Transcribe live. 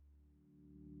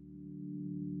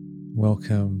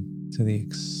Welcome to the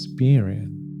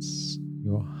experience,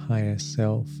 your higher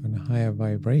self and higher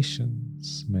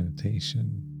vibrations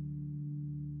meditation.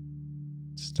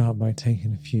 Start by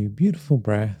taking a few beautiful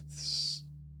breaths,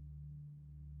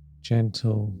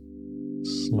 gentle,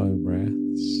 slow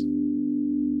breaths.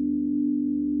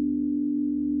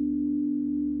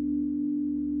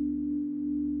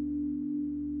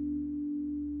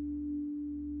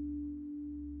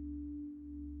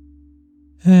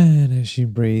 And as you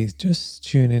breathe, just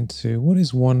tune into what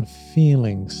is one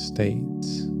feeling state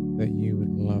that you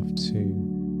would love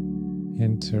to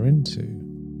enter into.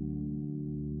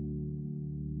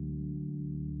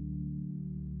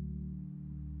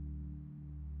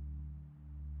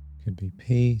 Could be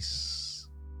peace,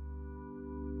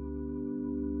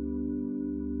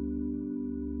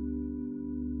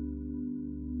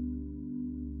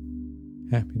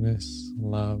 happiness,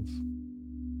 love,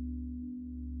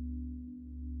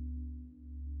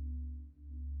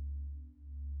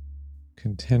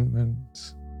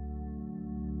 contentment,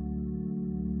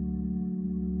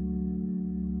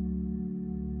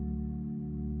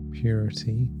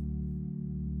 purity.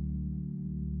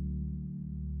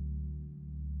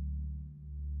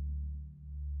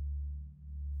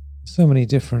 So many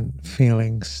different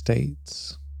feeling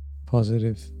states,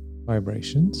 positive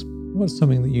vibrations. What's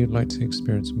something that you'd like to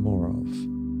experience more of?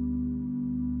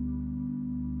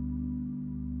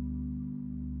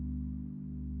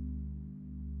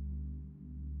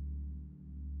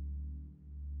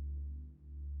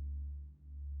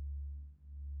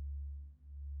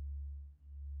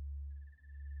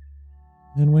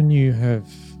 And when you have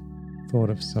thought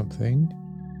of something,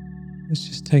 let's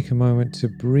just take a moment to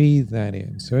breathe that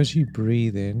in. So as you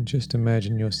breathe in, just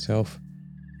imagine yourself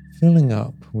filling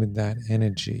up with that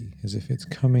energy as if it's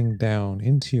coming down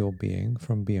into your being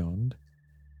from beyond.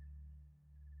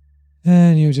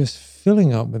 And you're just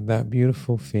filling up with that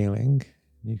beautiful feeling.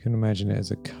 You can imagine it as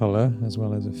a color as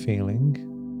well as a feeling.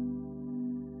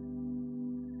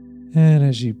 And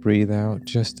as you breathe out,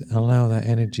 just allow that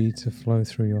energy to flow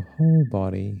through your whole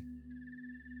body.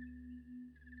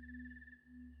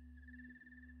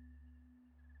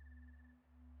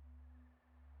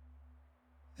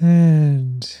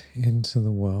 And into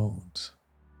the world.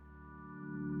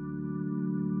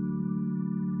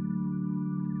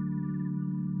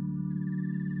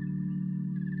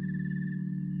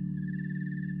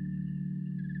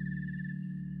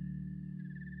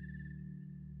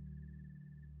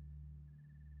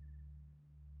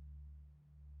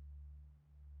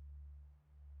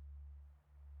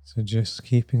 So just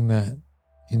keeping that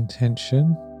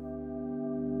intention.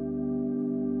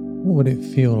 What would it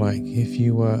feel like if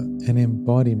you were an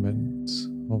embodiment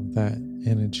of that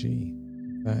energy,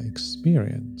 that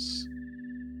experience?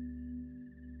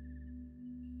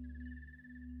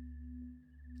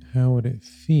 How would it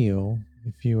feel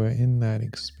if you were in that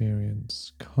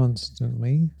experience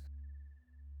constantly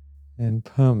and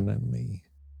permanently?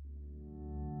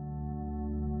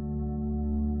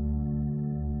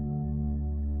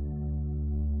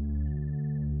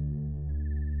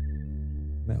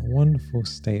 That wonderful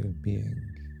state of being.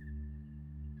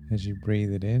 As you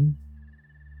breathe it in,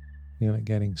 feel it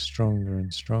getting stronger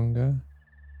and stronger.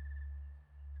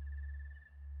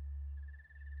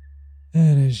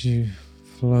 And as you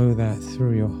flow that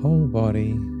through your whole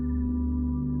body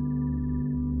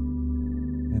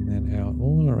and then out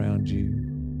all around you,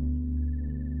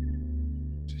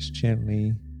 just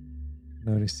gently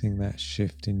noticing that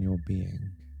shift in your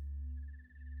being.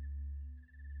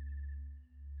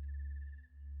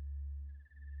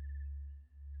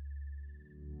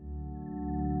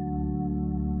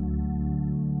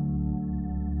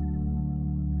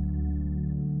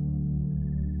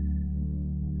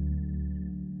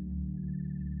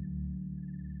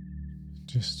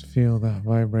 Just feel that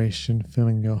vibration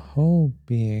filling your whole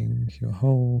being, your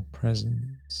whole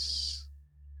presence,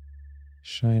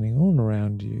 shining all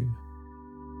around you.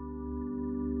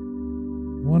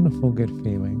 Wonderful, good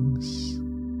feelings.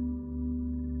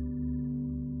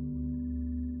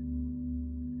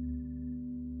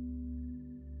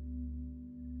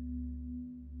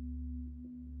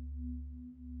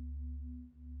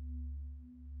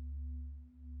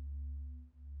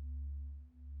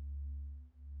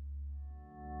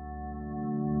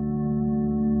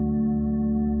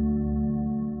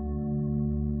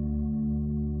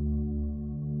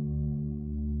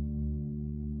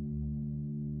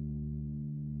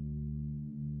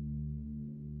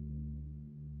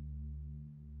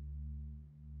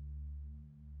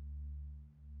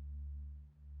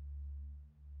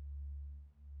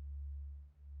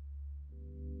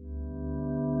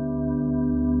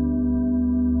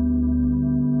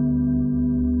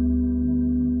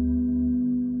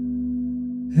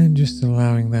 And just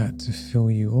allowing that to fill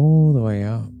you all the way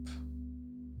up,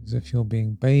 as if you're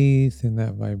being bathed in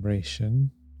that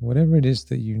vibration. Whatever it is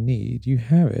that you need, you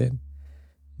have it,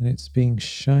 and it's being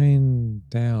shined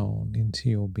down into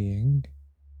your being.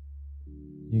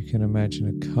 You can imagine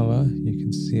a color, you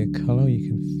can see a color, you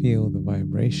can feel the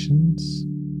vibrations.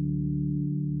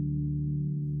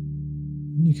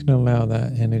 And you can allow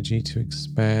that energy to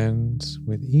expand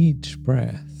with each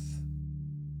breath,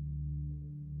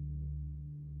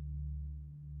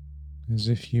 as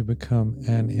if you become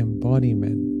an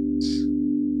embodiment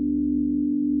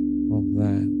of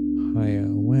that higher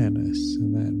awareness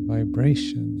and that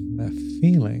vibration, that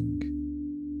feeling.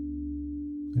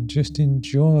 And just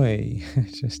enjoy,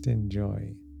 just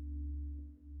enjoy.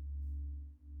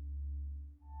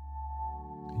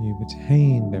 You've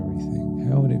attained everything.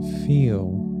 How would it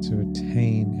feel to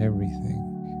attain everything?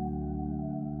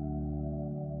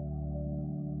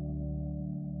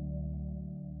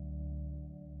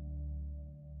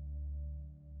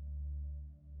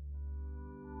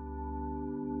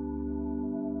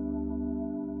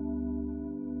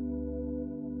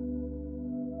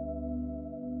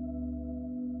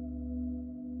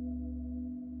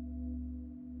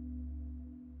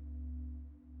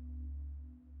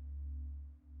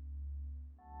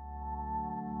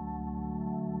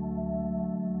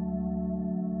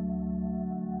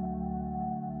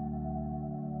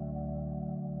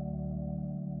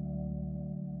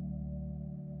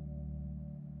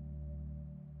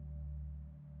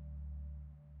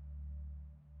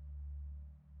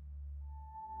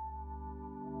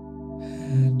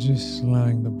 And just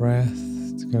allowing the breath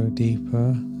to go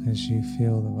deeper as you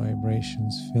feel the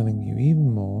vibrations filling you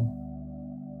even more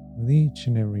with each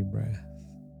and every breath.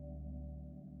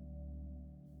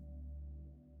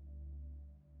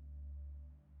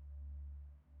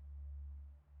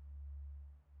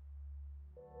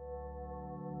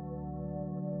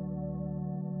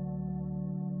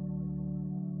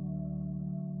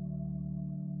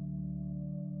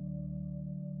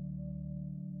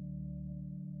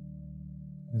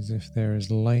 As if there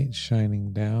is light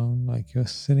shining down, like you're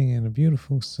sitting in a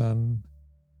beautiful sun,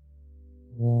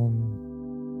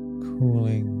 warm,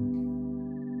 cooling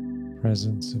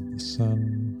presence of the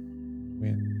sun,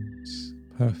 wind,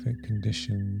 perfect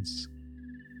conditions,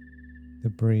 the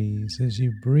breeze. As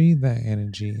you breathe that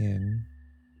energy in,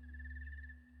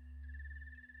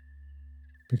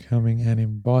 becoming an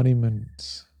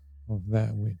embodiment of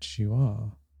that which you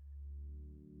are,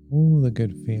 all the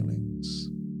good feelings.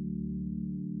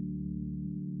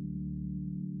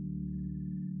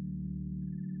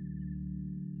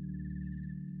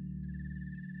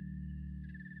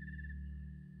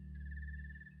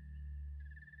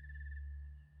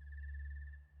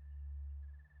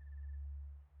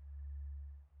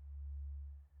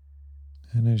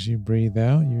 And as you breathe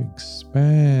out, you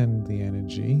expand the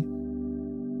energy,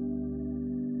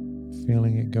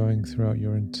 feeling it going throughout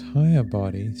your entire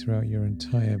body, throughout your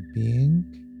entire being,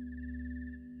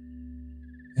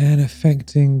 and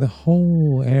affecting the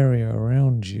whole area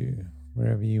around you.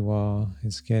 Wherever you are,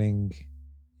 is getting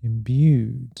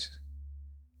imbued,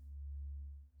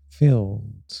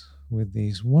 filled with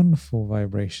these wonderful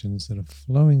vibrations that are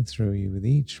flowing through you with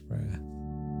each breath.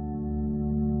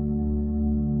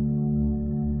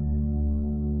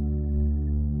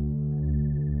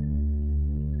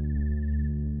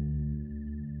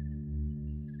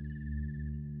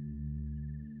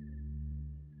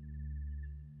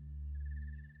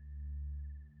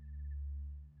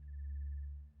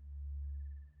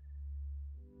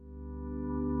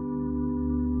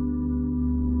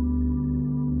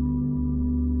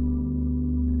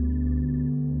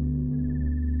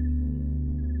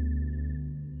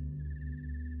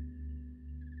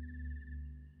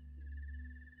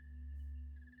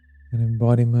 An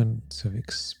embodiment of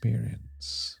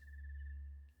experience.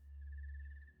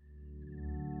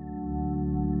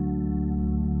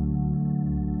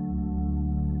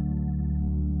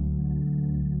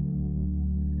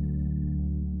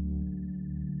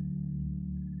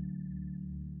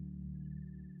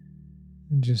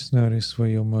 And just notice where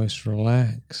you're most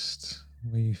relaxed,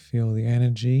 where you feel the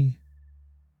energy.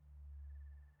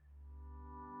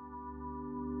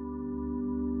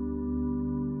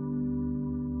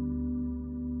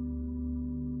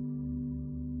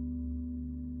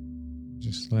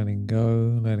 Just letting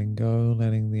go, letting go,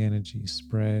 letting the energy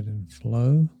spread and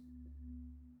flow.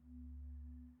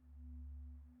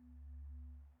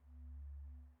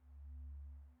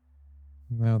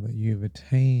 Now that you've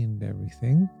attained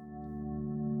everything,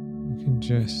 you can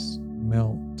just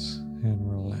melt and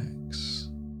relax.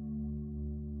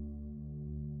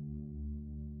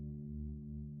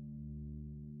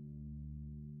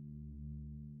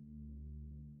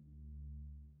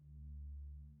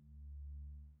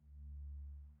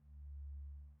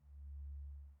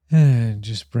 And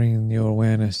just bring your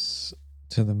awareness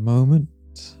to the moment,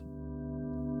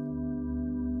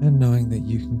 and knowing that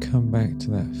you can come back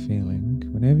to that feeling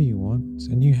whenever you want.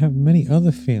 And you have many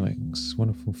other feelings,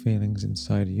 wonderful feelings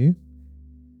inside of you.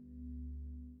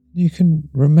 You can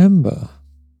remember,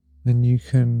 and you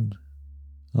can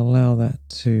allow that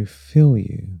to fill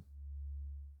you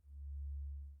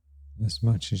as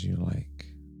much as you like.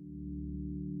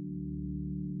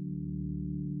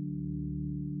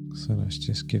 So let's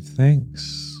just give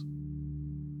thanks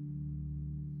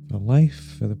for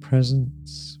life, for the present,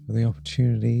 for the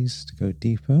opportunities to go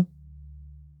deeper.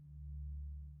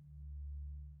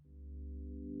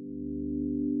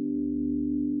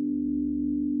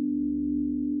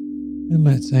 And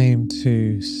let's aim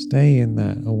to stay in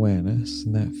that awareness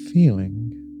and that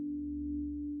feeling,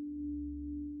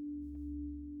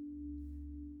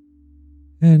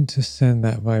 and to send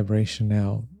that vibration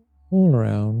out all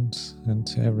around and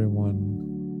to everyone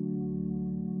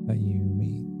that you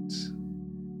meet.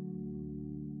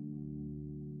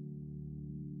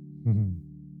 Mhm.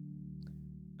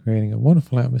 Creating a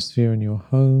wonderful atmosphere in your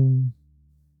home,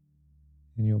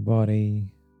 in your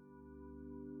body,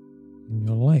 in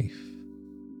your life.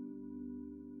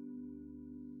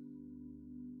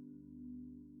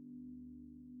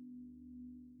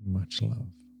 Much love.